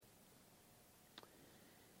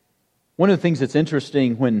One of the things that's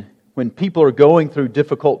interesting when people are going through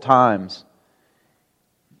difficult times,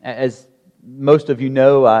 as most of you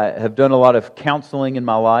know, I have done a lot of counseling in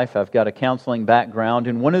my life. I've got a counseling background.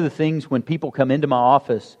 And one of the things when people come into my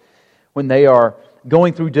office, when they are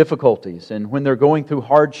going through difficulties and when they're going through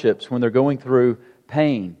hardships, when they're going through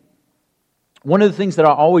pain, one of the things that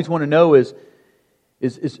I always want to know is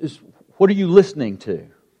what are you listening to?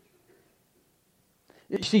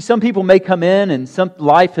 You see, some people may come in and some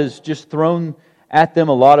life has just thrown at them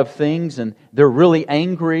a lot of things and they're really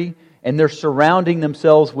angry and they're surrounding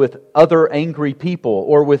themselves with other angry people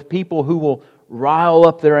or with people who will rile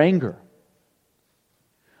up their anger.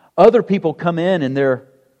 Other people come in and they're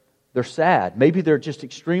sad. Maybe they're just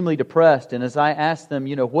extremely depressed. And as I ask them,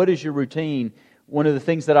 what is your routine? One of the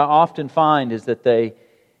things that I often find is that they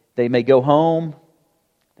may go home,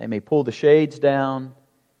 they may pull the shades down,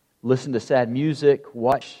 listen to sad music,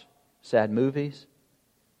 watch sad movies.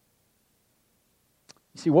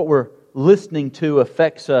 You see, what we're listening to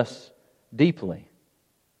affects us deeply.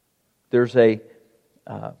 There's a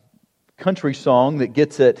country song that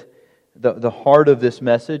gets at the heart of this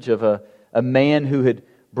message of a man who had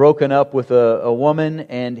broken up with a woman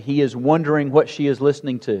and he is wondering what she is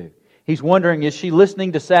listening to. He's wondering, is she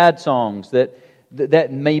listening to sad songs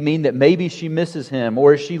that may mean that maybe she misses him?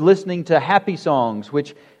 Or is she listening to happy songs,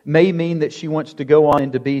 which may mean that she wants to go on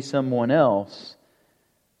and to be someone else,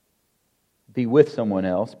 be with someone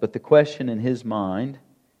else. But the question in his mind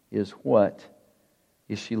is, what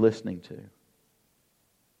is she listening to?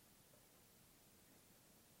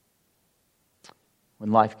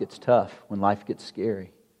 When life gets tough, when life gets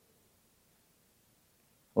scary.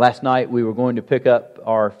 Last night we were going to pick up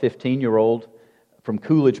our 15-year-old from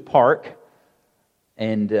Coolidge Park,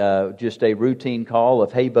 and just a routine call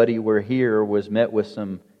of, "Hey buddy, we're here," was met with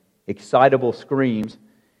some excitable screams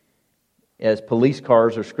as police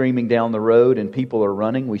cars are screaming down the road and people are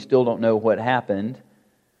running. We still don't know what happened.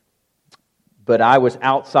 But I was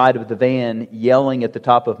outside of the van yelling at the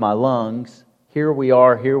top of my lungs, here we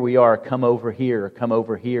are, come over here, come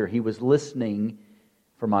over here." He was listening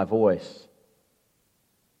for my voice.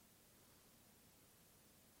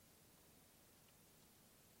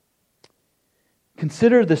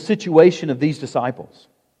 Consider the situation of these disciples.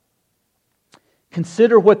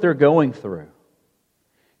 Consider what they're going through.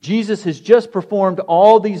 Jesus has just performed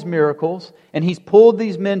all these miracles, and He's pulled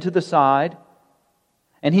these men to the side,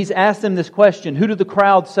 and He's asked them this question, "Who do the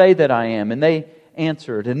crowd say that I am?" And they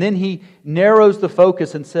answered. And then He narrows the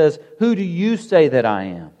focus and says, "Who do you say that I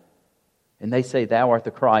am?" And they say, "Thou art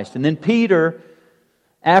the Christ." And then Peter,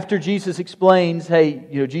 after Jesus explains,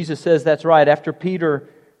 Jesus says, "That's right." After Peter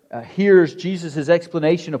hears Jesus'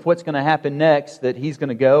 explanation of what's going to happen next, that He's going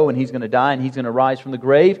to go and He's going to die and He's going to rise from the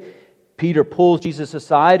grave, Peter pulls Jesus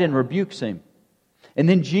aside and rebukes him. And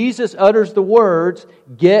then Jesus utters the words,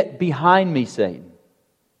 "Get behind me, Satan."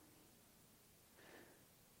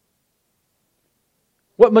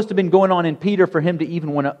 What must have been going on in Peter for him to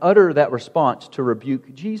even want to utter that response to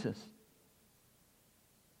rebuke Jesus?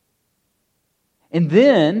 And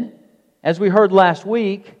then, as we heard last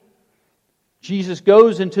week, Jesus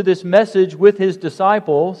goes into this message with His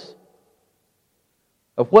disciples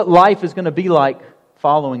of what life is going to be like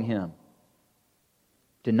following Him.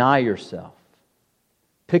 Deny yourself.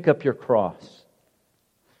 Pick up your cross.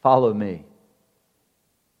 Follow me.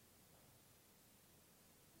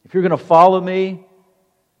 If you're going to follow me,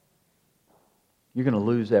 you're going to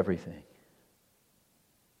lose everything.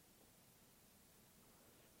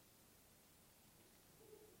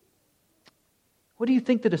 What do you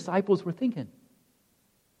think the disciples were thinking?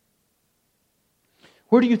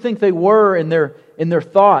 Where do you think they were in their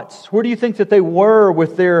thoughts? Where do you think that they were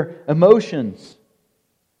with their emotions?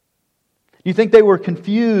 Do you think they were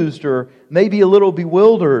confused or maybe a little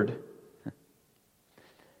bewildered?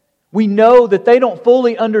 We know that they don't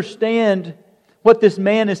fully understand what this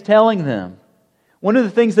man is telling them. One of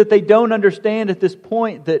the things that they don't understand at this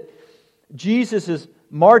point, that Jesus is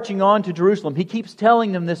marching on to Jerusalem. He keeps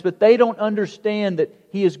telling them this, but they don't understand that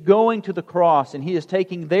He is going to the cross and He is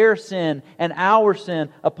taking their sin and our sin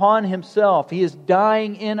upon Himself. He is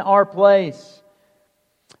dying in our place,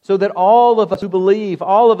 so that all of us who believe,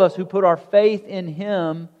 all of us who put our faith in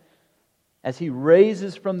Him, as He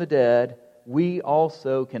raises from the dead, we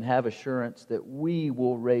also can have assurance that we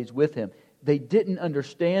will raise with Him. They didn't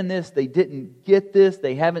understand this. They didn't get this.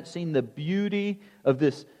 They haven't seen the beauty of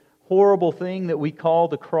this horrible thing that we call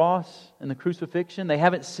the cross and the crucifixion. They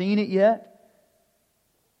haven't seen it yet.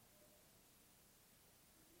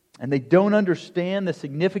 And they don't understand the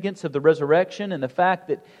significance of the resurrection and the fact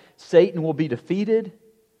that Satan will be defeated.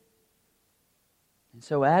 And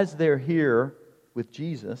so as they're here with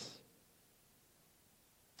Jesus,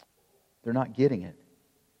 They're not getting it.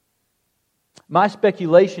 My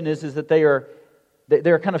speculation is that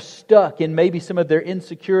they're kind of stuck in maybe some of their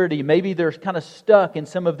insecurity. Maybe they're kind of stuck in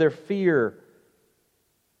some of their fear.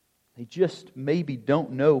 They just maybe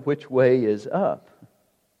don't know which way is up.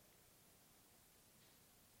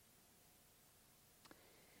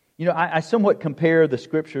 You know, I somewhat compare the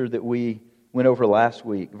scripture that we went over last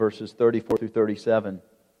week, verses 34 through 37.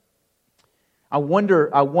 I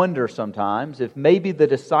wonder sometimes if maybe the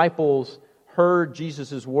disciples heard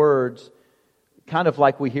Jesus' words kind of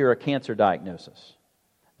like we hear a cancer diagnosis,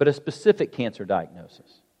 but a specific cancer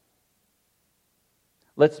diagnosis.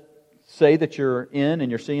 Let's say that you're in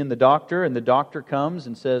and you're seeing the doctor, and the doctor comes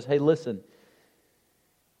and says, "Hey, listen,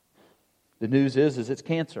 the news is it's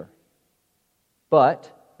cancer.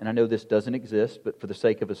 But," and I know this doesn't exist, but for the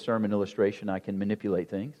sake of a sermon illustration, I can manipulate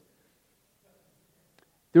things.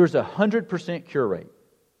 There's a 100% cure rate.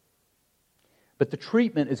 But the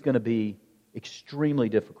treatment is going to be extremely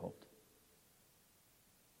difficult.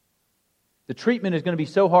 The treatment is going to be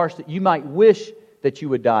so harsh that you might wish that you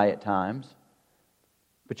would die at times,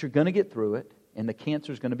 but you're going to get through it, and the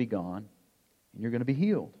cancer is going to be gone, and you're going to be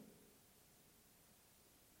healed.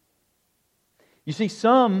 You see,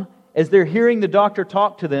 some, as they're hearing the doctor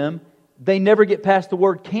talk to them, they never get past the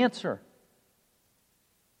word cancer.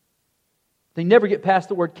 They never get past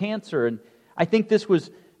the word cancer. And I think this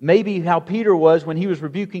was maybe how Peter was when he was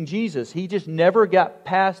rebuking Jesus. He just never got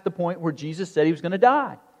past the point where Jesus said he was going to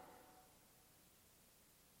die.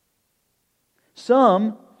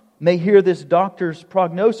 Some may hear this doctor's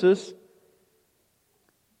prognosis,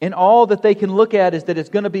 and all that they can look at is that it's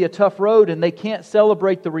going to be a tough road, and they can't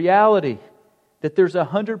celebrate the reality that there's a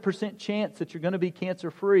 100% chance that you're going to be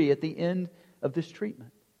cancer-free at the end of this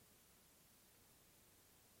treatment.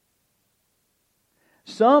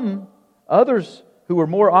 Some others who are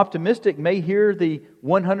more optimistic may hear the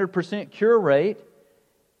 100% cure rate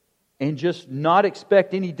and just not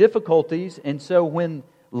expect any difficulties. And so when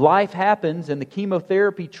life happens and the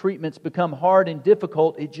chemotherapy treatments become hard and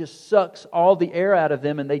difficult, it just sucks all the air out of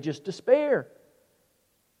them and they just despair.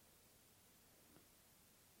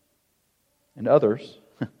 And others,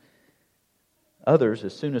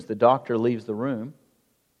 as soon as the doctor leaves the room,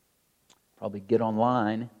 probably get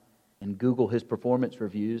online and Google his performance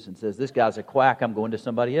reviews and says, "This guy's a quack, I'm going to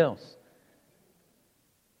somebody else."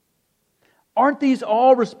 Aren't these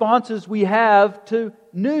all responses we have to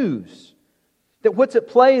news? That what's at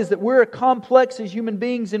play is that we're complex as human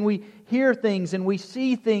beings, and we hear things and we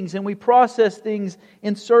see things and we process things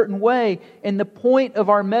in a certain way. And the point of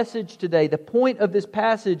our message today, the point of this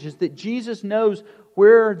passage, is that Jesus knows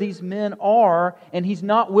where these men are, and He's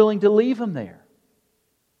not willing to leave them there.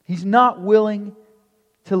 He's not willing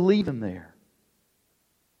to leave them there.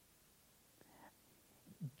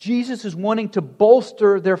 Jesus is wanting to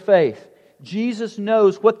bolster their faith. Jesus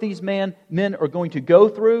knows what these men are going to go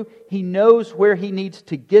through. He knows where He needs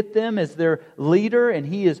to get them as their leader, and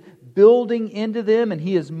He is building into them, and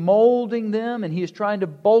He is molding them, and He is trying to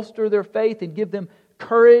bolster their faith and give them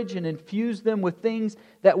courage and infuse them with things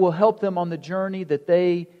that will help them on the journey that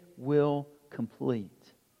they will complete.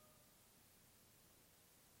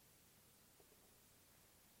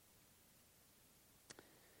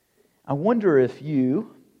 I wonder if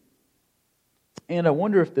you, and I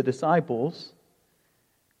wonder if the disciples,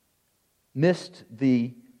 missed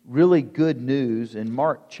the really good news in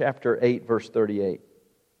Mark chapter 8, verse 38.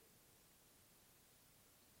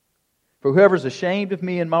 "For whoever is ashamed of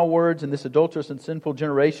me and my words in this adulterous and sinful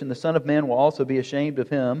generation, the Son of Man will also be ashamed of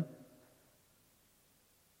him."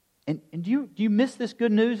 And do you miss this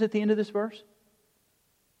good news at the end of this verse?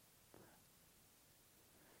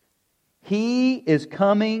 He is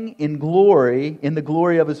coming in glory, in the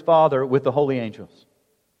glory of His Father, with the holy angels.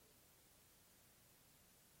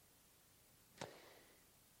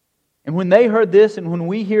 And when they heard this, and when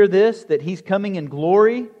we hear this, that He's coming in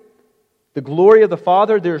glory, the glory of the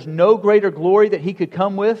Father, there's no greater glory that He could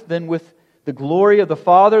come with than with the glory of the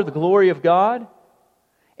Father, the glory of God.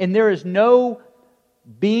 And there is no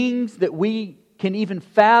beings that we can even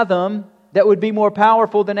fathom that would be more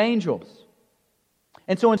powerful than angels.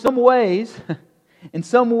 And so in some ways,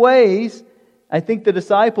 I think the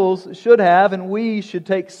disciples should have, and we should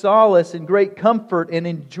take solace and great comfort and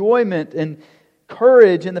enjoyment and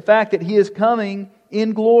courage in the fact that He is coming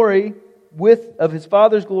in glory of His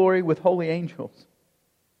Father's glory with holy angels.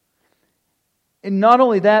 And not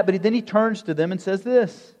only that, but then He turns to them and says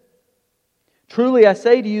this: "Truly I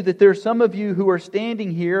say to you that there are some of you who are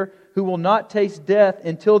standing here who will not taste death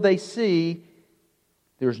until they see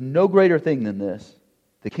there's no greater thing than this,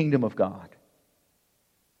 the kingdom of God,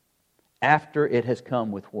 after it has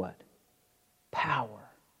come with" what?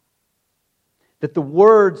 Power. that the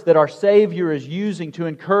words that our Savior is using to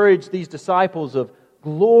encourage these disciples of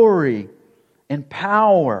glory and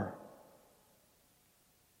power,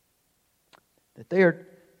 that they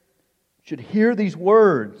should hear these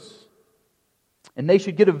words and they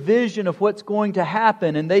should get a vision of what's going to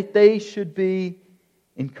happen, and they should be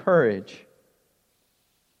encouraged.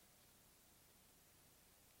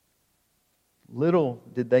 Little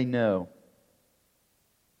did they know,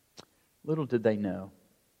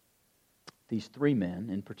 these three men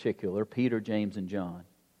in particular, Peter, James, and John,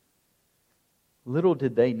 little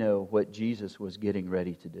did they know what Jesus was getting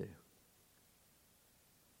ready to do.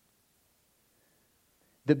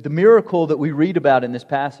 The miracle that we read about in this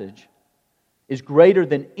passage is greater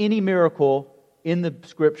than any miracle in the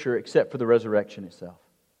Scripture except for the resurrection itself.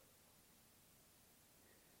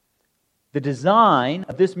 The design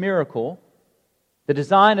of this miracle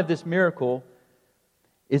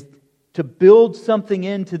is to build something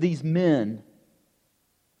into these men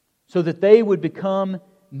so that they would become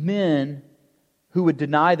men who would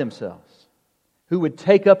deny themselves, who would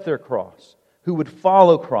take up their cross, who would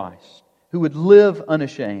follow Christ, who would live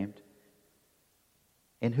unashamed,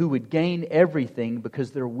 and who would gain everything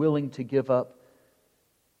because they're willing to give up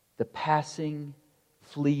the passing,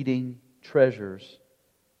 fleeting treasures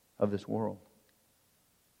of this world.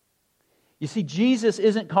 You see, Jesus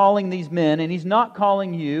isn't calling these men, and He's not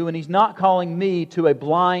calling you, and He's not calling me to a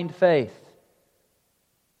blind faith.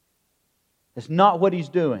 That's not what He's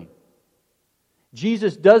doing.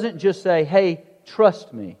 Jesus doesn't just say, "Hey,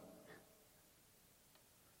 trust me."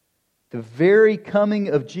 The very coming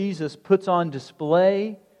of Jesus puts on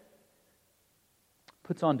display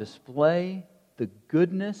the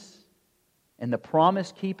goodness and the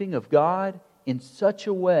promise-keeping of God in such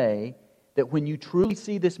a way that when you truly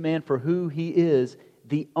see this man for who he is,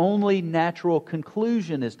 the only natural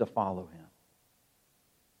conclusion is to follow him.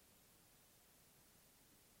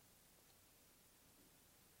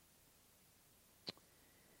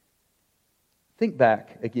 Think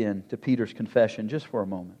back again to Peter's confession just for a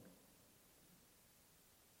moment.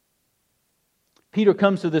 Peter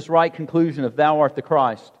comes to this right conclusion of "Thou art the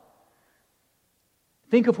Christ."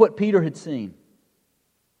 Think of what Peter had seen.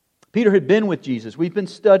 Peter had been with Jesus. We've been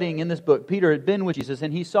studying in this book. Peter had been with Jesus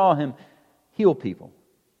and he saw Him heal people.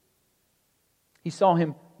 He saw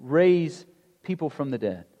Him raise people from the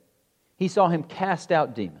dead. He saw Him cast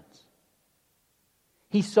out demons.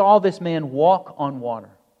 He saw this man walk on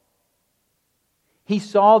water. He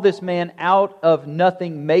saw this man out of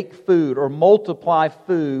nothing make food or multiply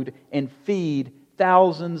food and feed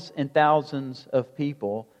thousands and thousands of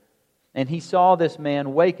people. And he saw this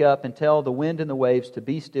man wake up and tell the wind and the waves to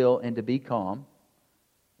be still and to be calm.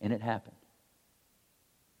 And it happened.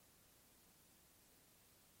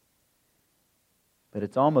 But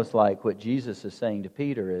it's almost like what Jesus is saying to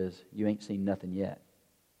Peter is, you ain't seen nothing yet.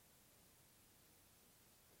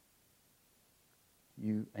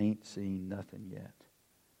 You ain't seen nothing yet.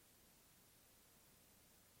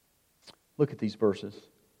 Look at these verses.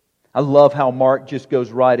 I love how Mark just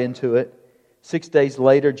goes right into it. 6 days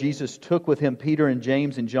later, Jesus took with Him Peter and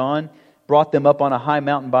James and John, brought them up on a high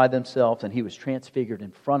mountain by themselves, and He was transfigured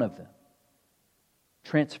in front of them.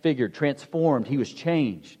 Transfigured, transformed. He was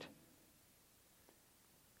changed.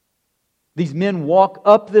 These men walk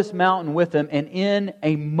up this mountain with Him, and in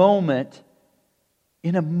a moment,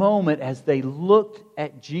 as they looked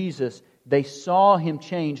at Jesus, they saw Him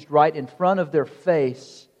changed right in front of their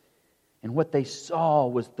face. And what they saw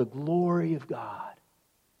was the glory of God.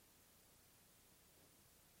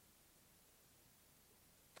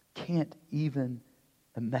 Can't even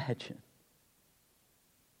imagine.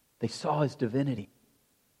 They saw His divinity.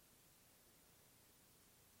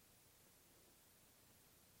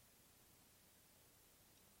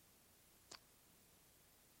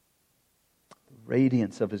 The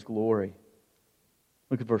radiance of His glory.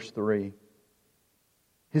 Look at verse 3.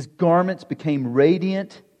 His garments became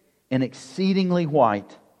radiant and exceedingly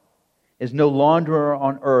white, as no launderer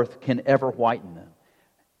on earth can ever whiten them.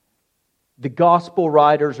 The gospel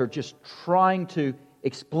writers are just trying to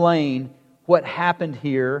explain what happened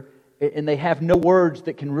here, and they have no words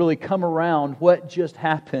that can really come around what just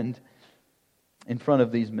happened in front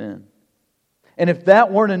of these men. And if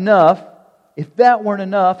that weren't enough,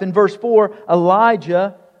 in verse 4,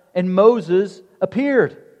 Elijah and Moses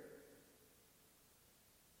appeared.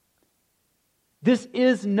 This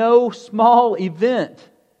is no small event.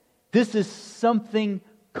 This is something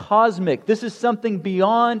cosmic. This is something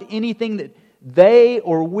beyond anything that they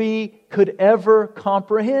or we could ever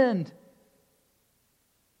comprehend.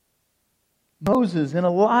 Moses and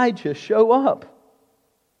Elijah show up.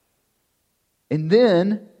 And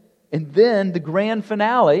then the grand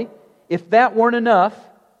finale if that weren't enough,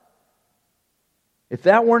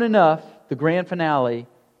 the grand finale,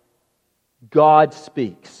 God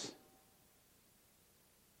speaks.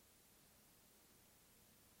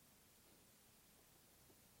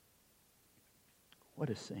 What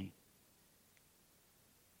a scene.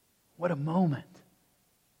 What a moment.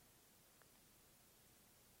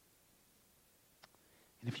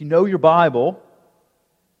 And if you know your Bible,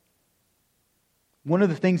 one of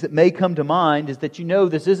the things that may come to mind is that you know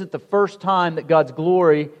this isn't the first time that God's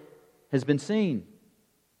glory has been seen.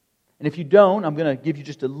 And if you don't, I'm going to give you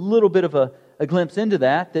just a little bit of a glimpse into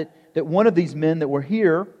that one of these men that were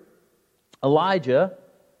here, Elijah,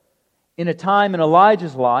 in a time in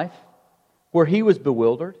Elijah's life where he was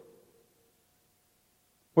bewildered,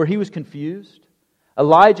 where he was confused.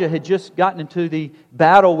 Elijah had just gotten into the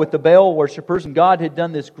battle with the Baal worshippers, and God had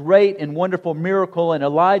done this great and wonderful miracle, and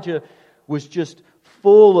Elijah was just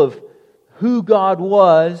full of who God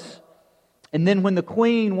was. And then when the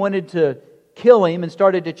queen wanted to kill him and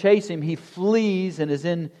started to chase him, he flees and is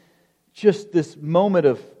in just this moment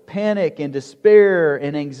of panic and despair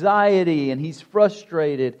and anxiety, and he's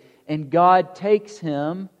frustrated, and God takes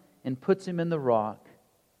him and puts him in the rock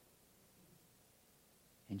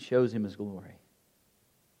and shows him His glory.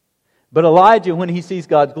 But Elijah, when he sees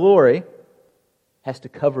God's glory, has to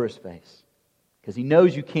cover his face because he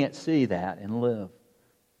knows you can't see that and live.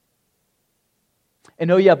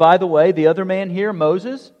 And oh yeah, by the way, the other man here,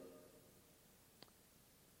 Moses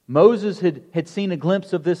had seen a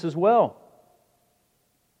glimpse of this as well.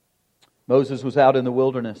 Moses was out in the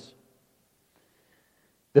wilderness.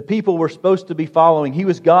 The people were supposed to be following. He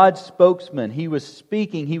was God's spokesman. He was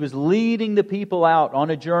speaking. He was leading the people out on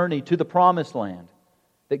a journey to the promised land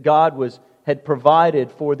that God had provided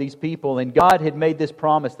for these people. And God had made this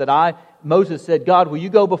promise that Moses said, God, will you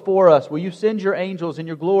go before us? Will you send your angels in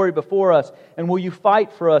your glory before us? And will you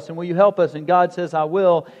fight for us? And will you help us? And God says, I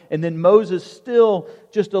will. And then Moses, still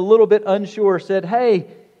just a little bit unsure, said, hey,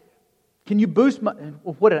 can you boost my...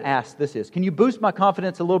 What an ask this is. Can you boost my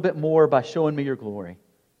confidence a little bit more by showing me your glory?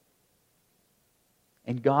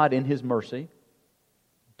 And God, in His mercy,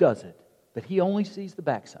 does it. But He only sees the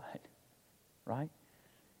backside. Right?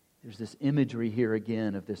 There's this imagery here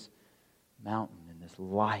again of this mountain and this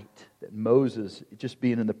light that Moses, just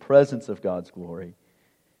being in the presence of God's glory,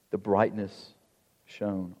 the brightness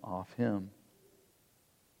shone off him.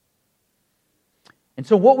 And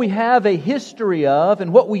so what we have a history of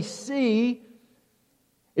and what we see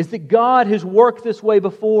is that God has worked this way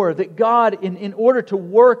before. That God, in order to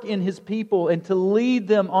work in His people and to lead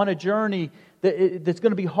them on a journey that's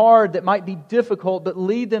going to be hard, that might be difficult, but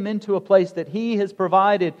lead them into a place that He has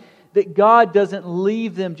provided, that God doesn't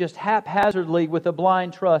leave them just haphazardly with a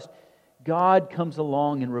blind trust. God comes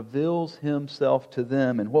along and reveals Himself to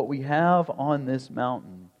them. And what we have on this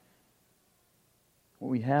mountain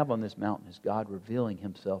is God revealing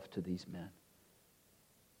Himself to these men.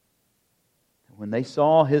 When they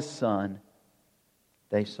saw His Son,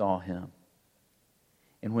 they saw Him.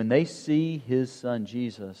 And when they see His Son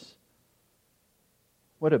Jesus,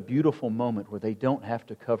 what a beautiful moment where they don't have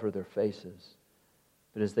to cover their faces.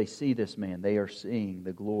 But as they see this man, they are seeing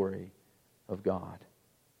the glory of God.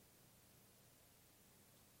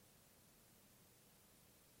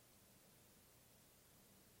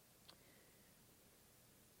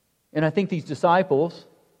 And I think these disciples,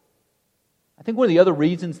 I think one of the other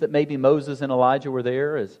reasons that maybe Moses and Elijah were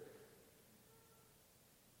there is,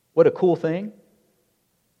 what a cool thing,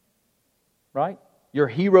 right? Your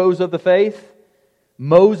heroes of the faith,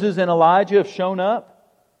 Moses and Elijah, have shown up.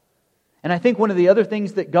 And I think one of the other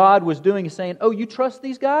things that God was doing is saying, oh, you trust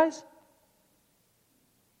these guys?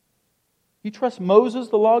 You trust Moses,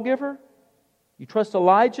 the lawgiver? You trust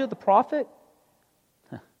Elijah, the prophet?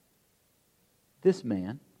 This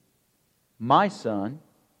man, my son,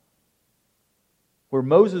 where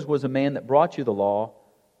Moses was a man that brought you the law,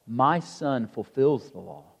 my son fulfills the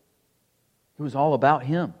law. It was all about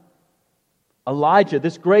him. Elijah,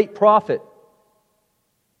 this great prophet,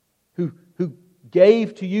 who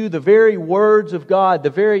gave to you the very words of God, the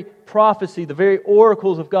very prophecy, the very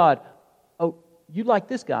oracles of God. Oh, you like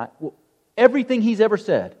this guy? Well, everything he's ever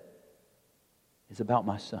said is about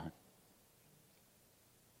my son.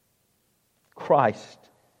 Christ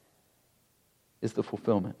is the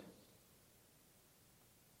fulfillment.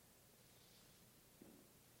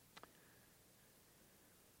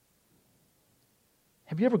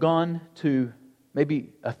 Have you ever gone to maybe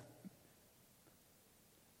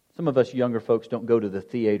some of us younger folks don't go to the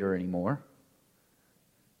theater anymore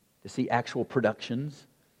to see actual productions.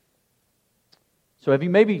 So have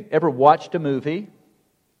you maybe ever watched a movie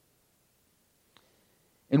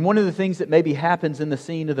And one of the things that maybe happens in the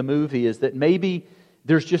scene of the movie is that maybe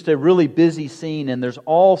there's just a really busy scene and there's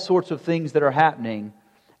all sorts of things that are happening.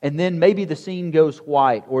 And then maybe the scene goes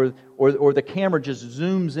white or the camera just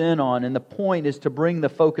zooms in on, and the point is to bring the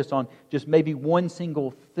focus on just maybe one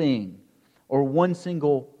single thing or one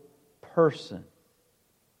single person.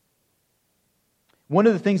 One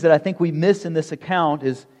of the things that I think we miss in this account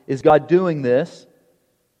is God doing this.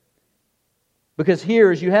 Because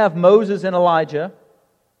here, as you have Moses and Elijah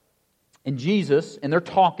and Jesus, and they're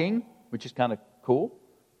talking, which is kind of cool.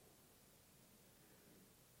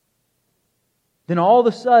 Then all of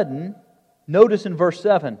a sudden, notice in verse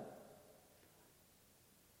 7,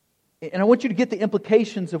 and I want you to get the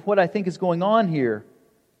implications of what I think is going on here.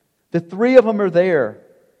 The three of them are there.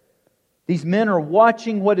 These men are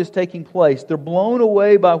watching what is taking place. They're blown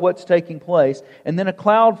away by what's taking place. And then a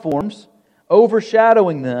cloud forms,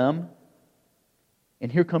 overshadowing them.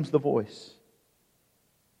 And here comes the voice.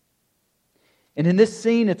 And in this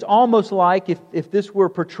scene, it's almost like if this were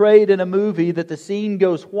portrayed in a movie, that the scene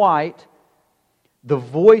goes white, the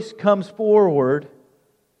voice comes forward,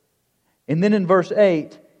 and then in verse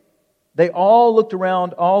 8, they all looked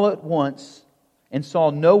around all at once and saw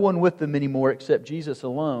no one with them anymore except Jesus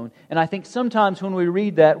alone. And I think sometimes when we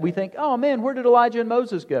read that, we think, oh man, where did Elijah and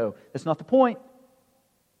Moses go? That's not the point.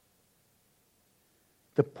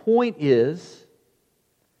 The point is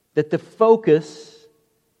that the focus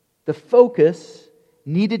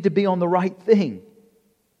needed to be on the right thing.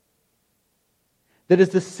 That as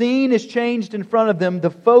the scene is changed in front of them, the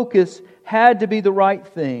focus had to be the right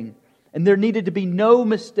thing. And there needed to be no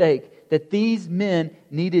mistake that these men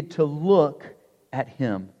needed to look at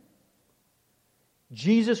Him.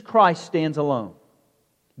 Jesus Christ stands alone.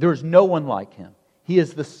 There is no one like Him. He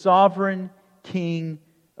is the sovereign King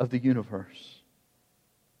of the universe.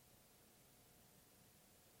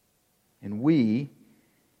 And we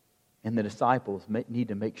and the disciples need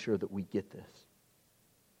to make sure that we get this.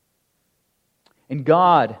 And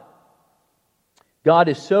God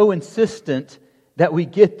is so insistent that we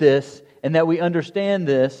get this and that we understand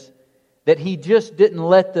this, that He just didn't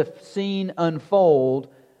let the scene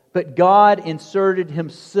unfold, but God inserted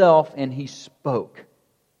Himself and He spoke.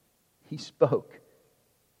 He spoke.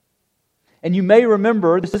 And you may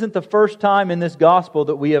remember, this isn't the first time in this gospel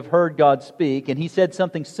that we have heard God speak, and He said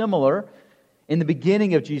something similar in the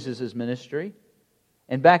beginning of Jesus' ministry.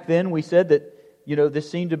 And back then we said that,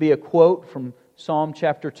 this seemed to be a quote from Psalm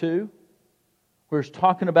chapter 2, where it's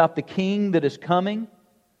talking about the King that is coming.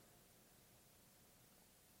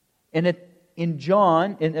 And at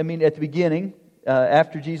the beginning,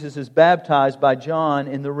 after Jesus is baptized by John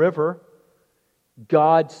in the river,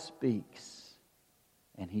 God speaks.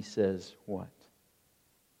 And He says, what?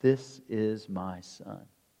 This is my Son,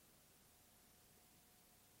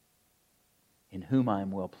 in whom I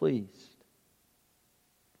am well pleased.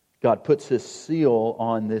 God puts His seal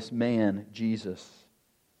on this man, Jesus.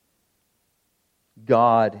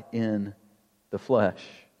 God in the flesh.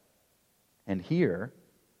 And here,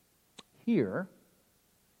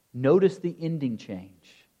 notice the ending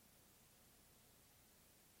change.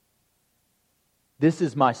 This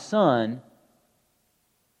is my Son,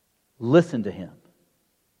 listen to Him.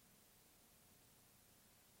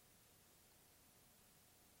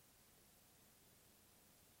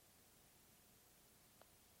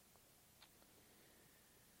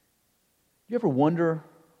 You ever wonder,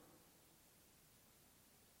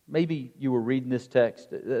 maybe you were reading this text.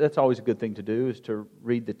 That's always a good thing to do, is to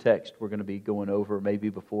read the text we're going to be going over maybe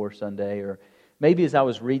before Sunday. Or maybe as I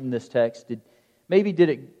was reading this text, did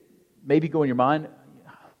it go in your mind,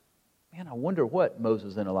 man, I wonder what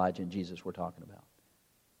Moses and Elijah and Jesus were talking about.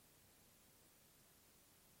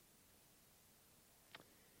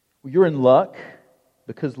 Well, you're in luck,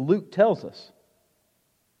 because Luke tells us.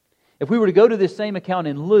 If we were to go to this same account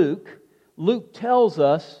in Luke tells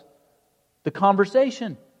us the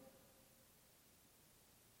conversation.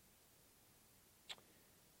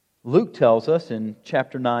 Luke tells us in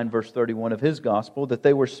chapter 9, verse 31 of his gospel, that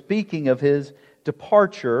they were speaking of His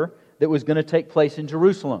departure that was going to take place in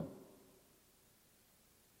Jerusalem.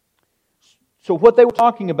 So what they were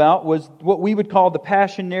talking about was what we would call the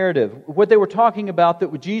Passion narrative. What they were talking about,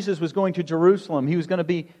 that Jesus was going to Jerusalem. He was going to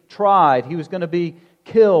be tried. He was going to be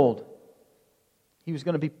killed. He was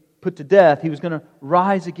going to be put to death. He was going to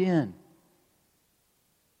rise again.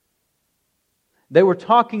 They were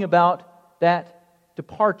talking about that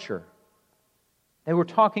departure. They were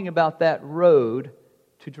talking about that road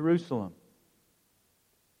to Jerusalem.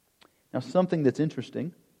 Now, something that's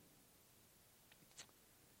interesting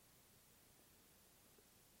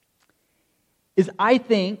is, I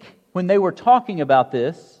think, when they were talking about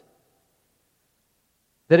this,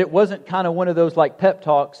 That it wasn't kind of one of those like pep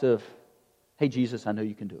talks of, hey Jesus, I know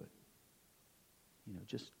you can do it.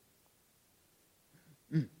 Just...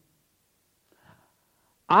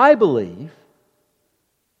 I believe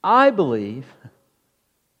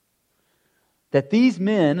that these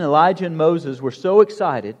men, Elijah and Moses, were so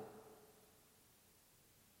excited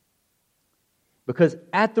because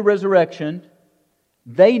at the resurrection,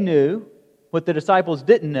 they knew what the disciples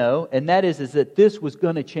didn't know, and that is that this was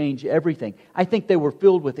going to change everything. I think they were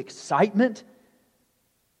filled with excitement.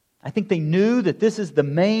 I think they knew that this is the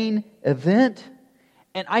main event,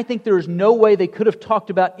 and I think there is no way they could have talked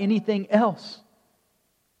about anything else.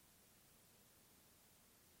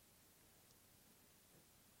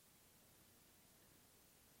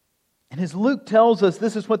 And as Luke tells us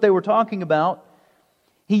this is what they were talking about,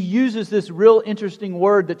 he uses this real interesting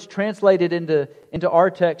word that's translated into our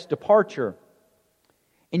text, departure.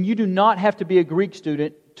 And you do not have to be a Greek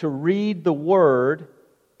student to read the word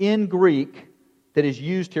in Greek that is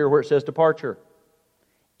used here where it says departure.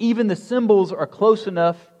 Even the symbols are close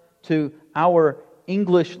enough to our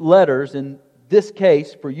English letters in this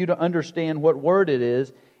case for you to understand what word it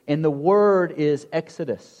is. And the word is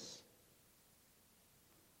Exodus.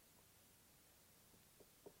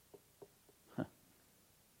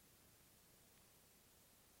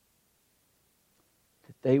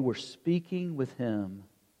 They were speaking with Him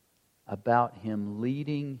about Him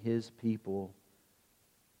leading His people,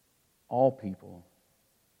 all people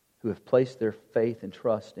who have placed their faith and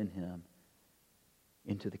trust in Him,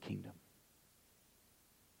 into the kingdom.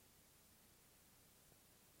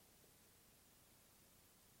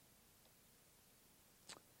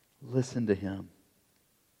 Listen to Him.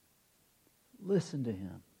 Listen to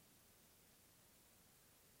Him.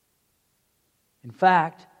 In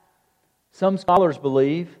fact, some scholars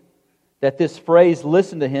believe that this phrase,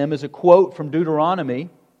 listen to Him, is a quote from Deuteronomy,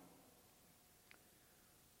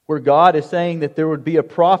 where God is saying that there would be a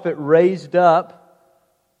prophet raised up,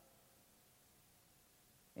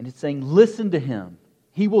 and it's saying, listen to Him.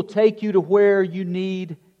 He will take you to where you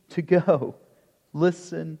need to go.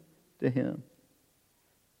 Listen to Him.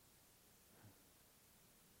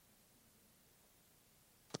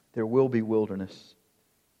 There will be wilderness.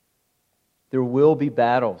 There will be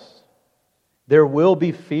battles. There will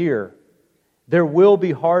be fear. There will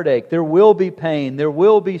be heartache. There will be pain. There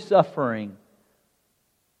will be suffering.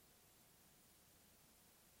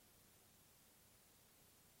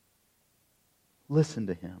 Listen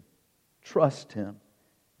to Him. Trust Him.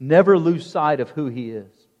 Never lose sight of who He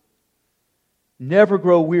is. Never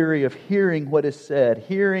grow weary of hearing what is said,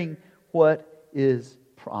 hearing what is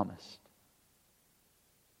promised.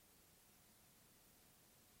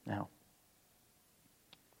 Now,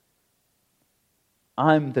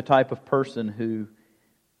 I'm the type of person who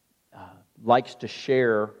likes to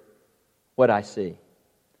share what I see.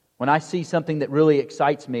 When I see something that really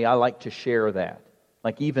excites me, I like to share that.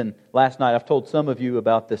 Like even last night, I've told some of you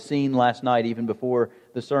about the scene last night, even before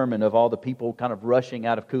the sermon, of all the people kind of rushing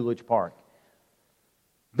out of Coolidge Park.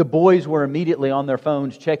 The boys were immediately on their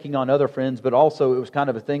phones checking on other friends, but also it was kind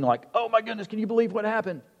of a thing like, oh my goodness, can you believe what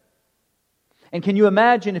happened? And can you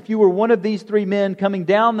imagine if you were one of these three men coming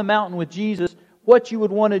down the mountain with Jesus, what you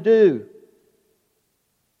would want to do?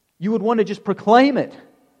 You would want to just proclaim it.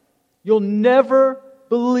 You'll never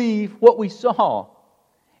believe what we saw.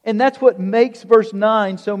 And that's what makes verse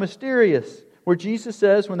 9 so mysterious, where Jesus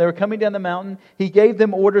says when they were coming down the mountain, He gave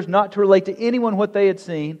them orders not to relate to anyone what they had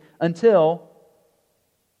seen until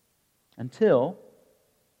the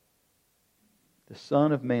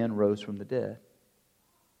Son of Man rose from the dead.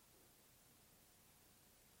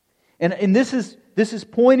 And this is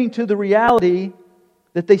pointing to the reality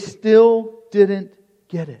that they still didn't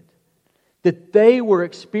get it. That they were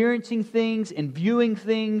experiencing things and viewing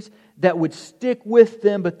things that would stick with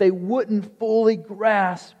them, but they wouldn't fully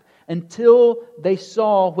grasp until they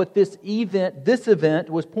saw what this event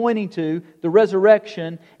was pointing to, the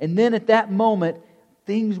resurrection. And then at that moment,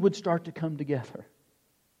 things would start to come together.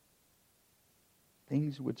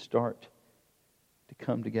 Things would start to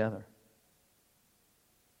come together.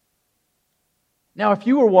 Now, if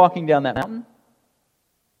you were walking down that mountain,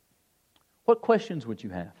 what questions would you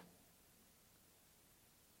have?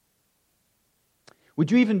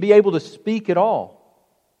 Would you even be able to speak at all?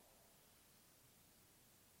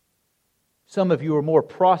 Some of you are more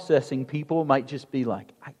processing people, might just be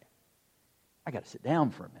like, I got to sit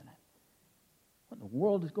down for a minute. What in the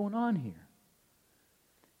world is going on here?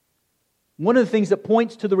 One of the things that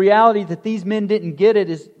points to the reality that these men didn't get it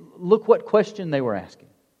is, look what question they were asking.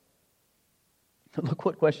 Look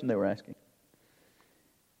what question they were asking.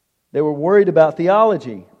 They were worried about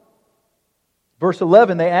theology. Verse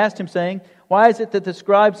 11, they asked him, saying, "Why is it that the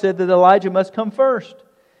scribe said that Elijah must come first?"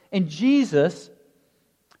 And Jesus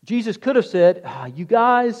could have said, "You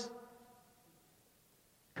guys,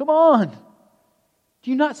 come on.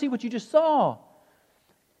 Do you not see what you just saw?"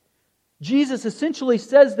 Jesus essentially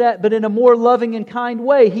says that, but in a more loving and kind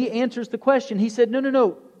way. He answers the question. He said,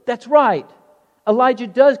 no, that's right. Elijah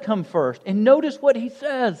does come first. And notice what he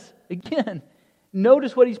says. Again,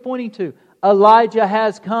 notice what he's pointing to. Elijah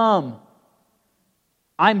has come.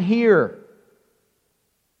 I'm here.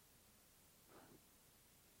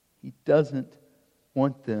 He doesn't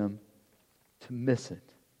want them to miss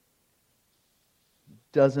it. He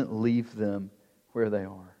doesn't leave them where they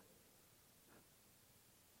are.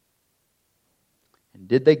 And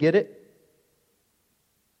did they get it?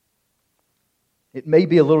 It may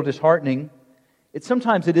be a little disheartening.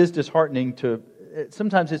 Sometimes it is disheartening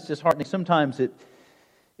sometimes it's disheartening, sometimes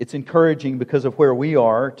it's encouraging because of where we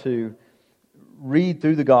are to read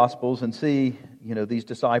through the Gospels and see, these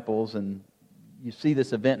disciples, and you see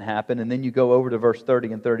this event happen, and then you go over to verse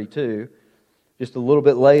 30 and 32. Just a little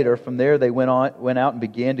bit later, from there they went out and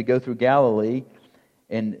began to go through Galilee.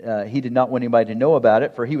 And he did not want anybody to know about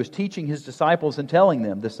it, for he was teaching his disciples and telling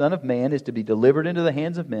them, "The Son of Man is to be delivered into the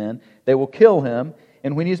hands of men. They will kill him,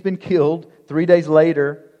 and when he has been killed, 3 days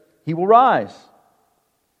later, he will rise."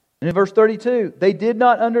 And in verse 32, they did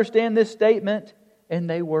not understand this statement, and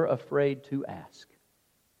they were afraid to ask.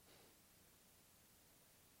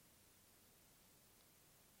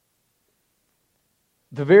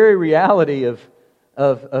 The very reality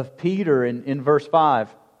of Peter in verse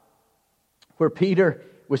 5, where Peter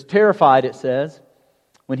was terrified, it says,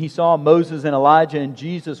 when he saw Moses and Elijah and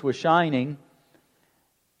Jesus was shining,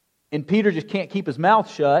 and Peter just can't keep his mouth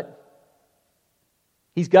shut.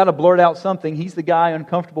 He's got to blurt out something. He's the guy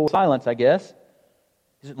uncomfortable with silence, I guess.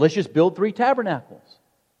 He said, "Let's just build 3 tabernacles."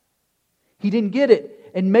 He didn't get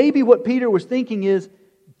it. And maybe what Peter was thinking is,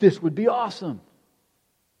 this would be awesome.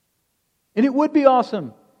 And it would be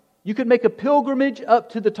awesome. You could make a pilgrimage up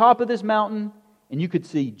to the top of this mountain, and you could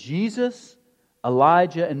see Jesus,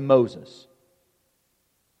 Elijah, and Moses.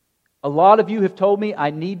 A lot of you have told me I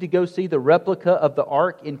need to go see the replica of the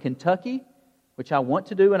Ark in Kentucky, which I want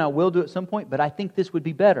to do and I will do at some point, but I think this would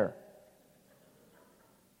be better.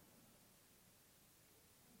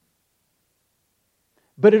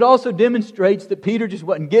 But it also demonstrates that Peter just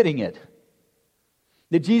wasn't getting it.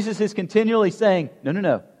 That Jesus is continually saying, no.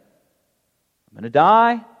 I'm going to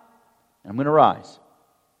die, and I'm going to rise.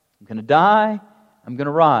 I'm going to die, I'm going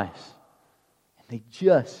to rise. And they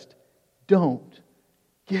just don't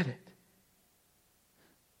get it.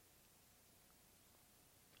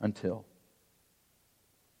 Until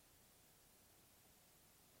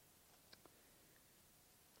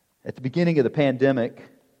at the beginning of the pandemic,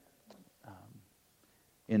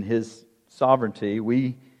 in His sovereignty,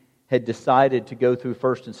 we had decided to go through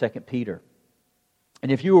 1st and 2nd Peter.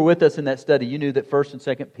 And if you were with us in that study, you knew that 1st and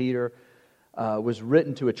 2nd Peter was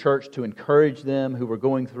written to a church to encourage them who were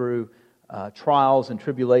going through trials and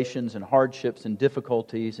tribulations and hardships and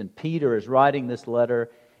difficulties. And Peter is writing this letter,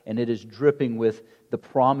 and it is dripping with the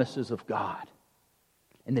promises of God.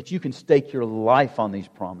 And that you can stake your life on these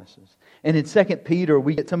promises. And in 2 Peter,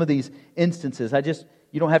 we get some of these instances.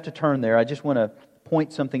 You don't have to turn there. I just want to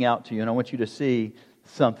point something out to you, and I want you to see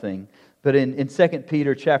something. But in 2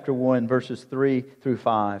 Peter chapter 1, verses 3 through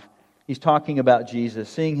 5, he's talking about Jesus.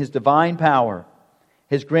 Seeing His divine power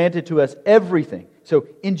has granted to us everything. So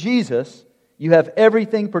in Jesus, you have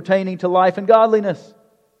everything pertaining to life and godliness.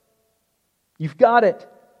 You've got it.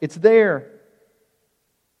 It's there.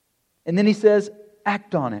 And then he says,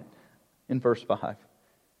 act on it in verse 5.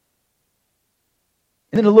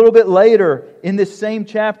 And then a little bit later in this same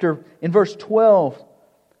chapter, in verse 12,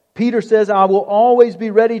 Peter says, I will always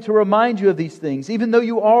be ready to remind you of these things, even though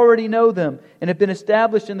you already know them and have been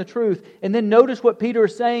established in the truth. And then notice what Peter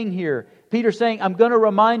is saying here. Peter's saying, I'm going to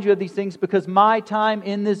remind you of these things because my time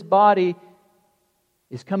in this body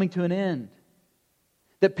is coming to an end.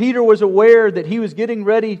 That Peter was aware that he was getting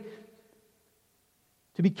ready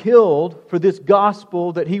to be killed for this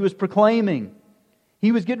gospel that he was proclaiming.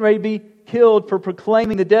 He was getting ready to be killed for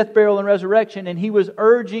proclaiming the death, burial, and resurrection, and he was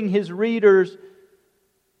urging his readers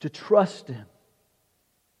to trust Him.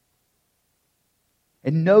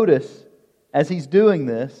 And notice, as he's doing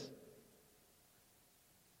this,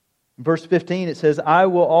 in verse 15 it says, I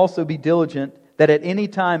will also be diligent that at any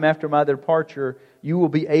time after my departure you will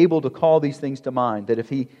be able to call these things to mind. That if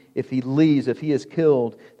he leaves, if he is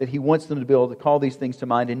killed, that he wants them to be able to call these things to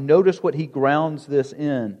mind. And notice what he grounds this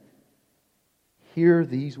in. Hear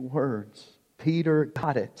these words. Peter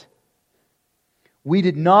got it. We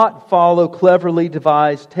did not follow cleverly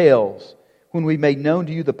devised tales when we made known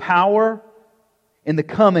to you the power and the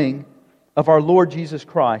coming of our Lord Jesus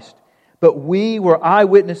Christ, but we were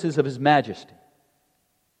eyewitnesses of His majesty.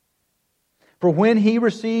 For when He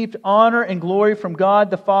received honor and glory from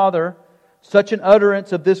God the Father, such an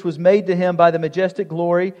utterance of this was made to Him by the majestic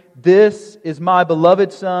glory, "This is my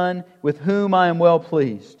beloved Son, with whom I am well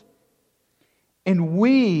pleased." And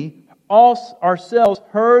we also ourselves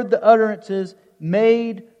heard the utterances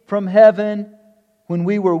made from heaven when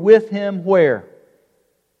we were with Him, where?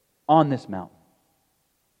 On this mountain.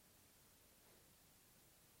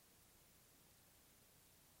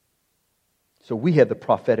 So we have the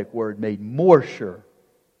prophetic word made more sure,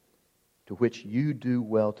 to which you do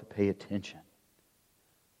well to pay attention.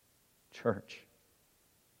 Church,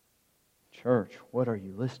 what are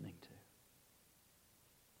you listening to?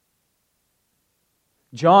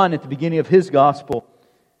 John, at the beginning of his gospel,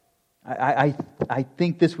 I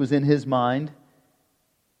think this was in his mind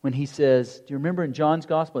when he says, do you remember in John's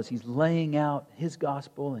gospel, as he's laying out his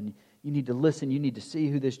gospel, and you need to listen, you need to see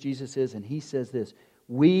who this Jesus is, and he says this,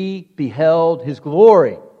 "We beheld His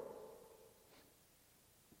glory."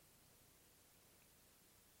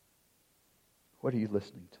 What are you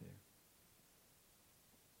listening to?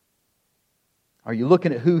 Are you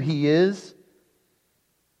looking at who He is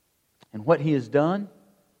and what He has done?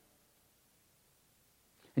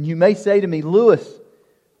 And you may say to me, "Lewis,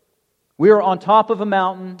 we are on top of a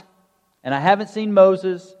mountain, and I haven't seen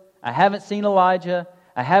Moses, I haven't seen Elijah,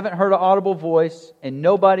 I haven't heard an audible voice, and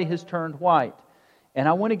nobody has turned white." And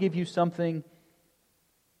I want to give you something,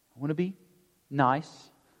 I want to be nice.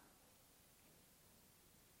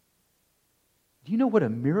 Do you know what a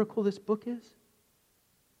miracle this book is?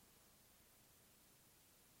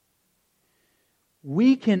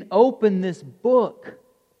 We can open this book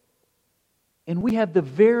and we have the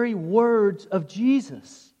very words of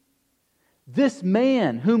Jesus. This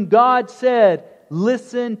man whom God said,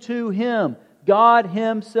 "Listen to him." God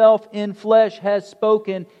Himself in flesh has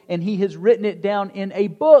spoken, and He has written it down in a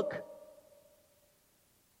book.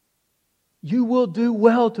 You will do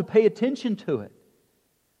well to pay attention to it.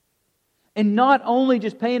 And not only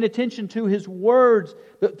just paying attention to His words,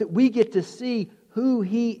 but that we get to see who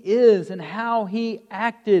He is and how He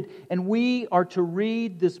acted. And we are to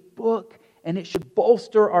read this book, and it should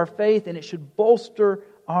bolster our faith, and it should bolster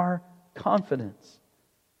our confidence.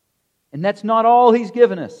 And that's not all He's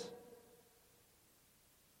given us.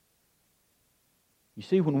 You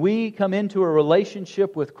see, when we come into a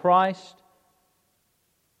relationship with Christ,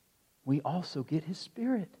 we also get His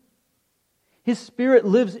Spirit. His Spirit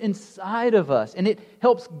lives inside of us, and it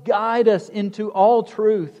helps guide us into all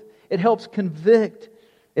truth. It helps convict.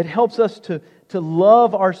 It helps us to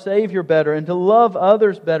love our Savior better and to love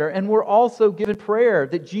others better. And we're also given prayer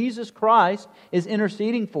that Jesus Christ is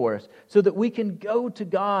interceding for us so that we can go to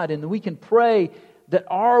God and we can pray that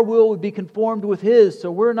our will would be conformed with His, so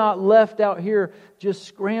we're not left out here just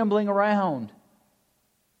scrambling around.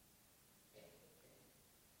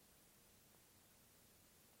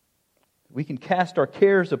 We can cast our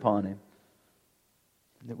cares upon Him,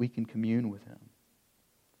 that we can commune with Him.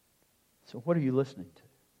 So what are you listening to?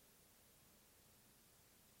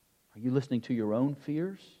 Are you listening to your own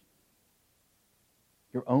fears?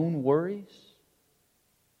 Your own worries?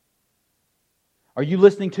 Are you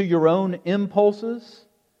listening to your own impulses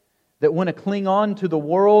that want to cling on to the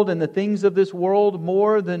world and the things of this world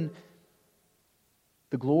more than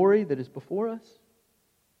the glory that is before us?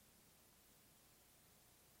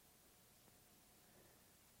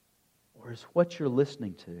 Or is what you're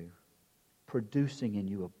listening to producing in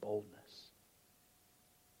you a boldness?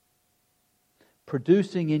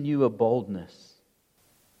 Producing in you a boldness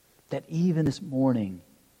that even this morning,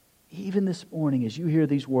 as you hear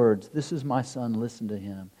these words, "This is my Son, listen to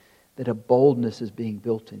Him," that a boldness is being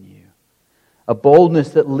built in you. A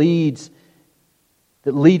boldness that leads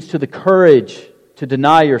to the courage to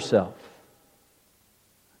deny yourself.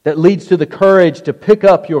 That leads to the courage to pick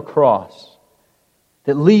up your cross.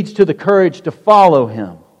 That leads to the courage to follow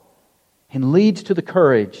Him. And leads to the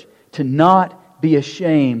courage to not be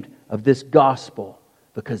ashamed of this gospel.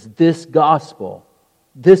 Because this gospel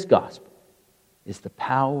is the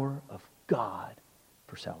power of God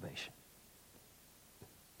for salvation.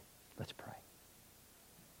 Let's pray.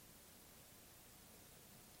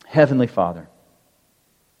 Heavenly Father,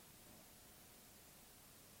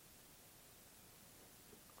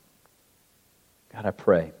 God, I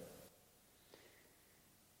pray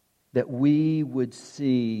that we would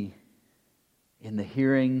see in the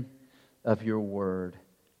hearing of your word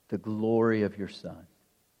the glory of your Son.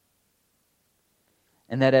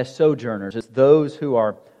 And that as sojourners, as those who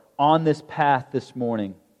are on this path this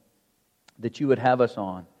morning that you would have us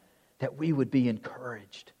on, that we would be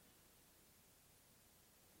encouraged.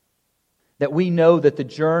 That we know that the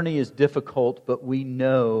journey is difficult, but we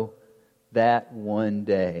know that one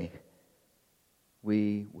day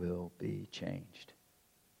we will be changed.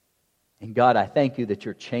 And God, I thank you that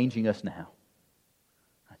you're changing us now.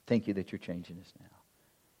 I thank you that you're changing us now.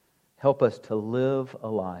 Help us to live a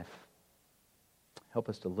life. Help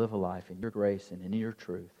us to live a life in your grace and in your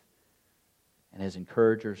truth, and as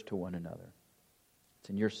encouragers to one another. It's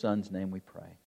in your Son's name we pray.